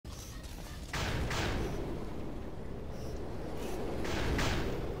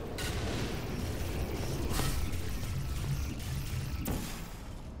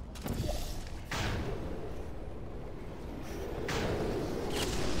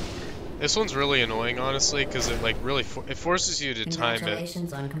This one's really annoying, honestly, because it like really it forces you to time it,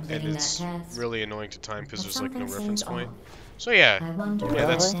 Congratulations on and completing that it's task. really annoying to time because But there's like no something reference seems point. off. So yeah, I wonder yeah, if that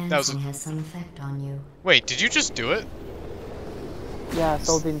the was a, dancing has some effect on you. wait, did you just do it? Yeah, I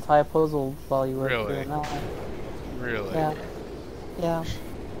solved the entire puzzle while you were Really? doing that. Really? Yeah. Yeah.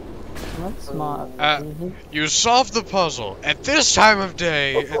 That's smart. You solved the puzzle at this time of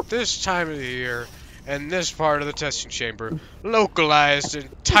day, at this time of the year, and this part of the testing chamber, localized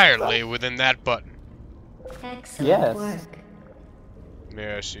entirely within that button. Excellent work.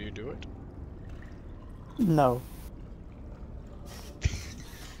 May I see you do it? No.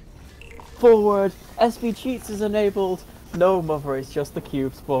 Forward! SB cheats is enabled! No, mother, it's just the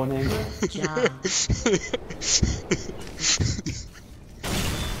cube spawning. Good job.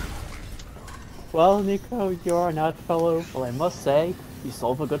 Well, Nico, you're an odd fellow, but I must say, you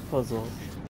solve a good puzzle.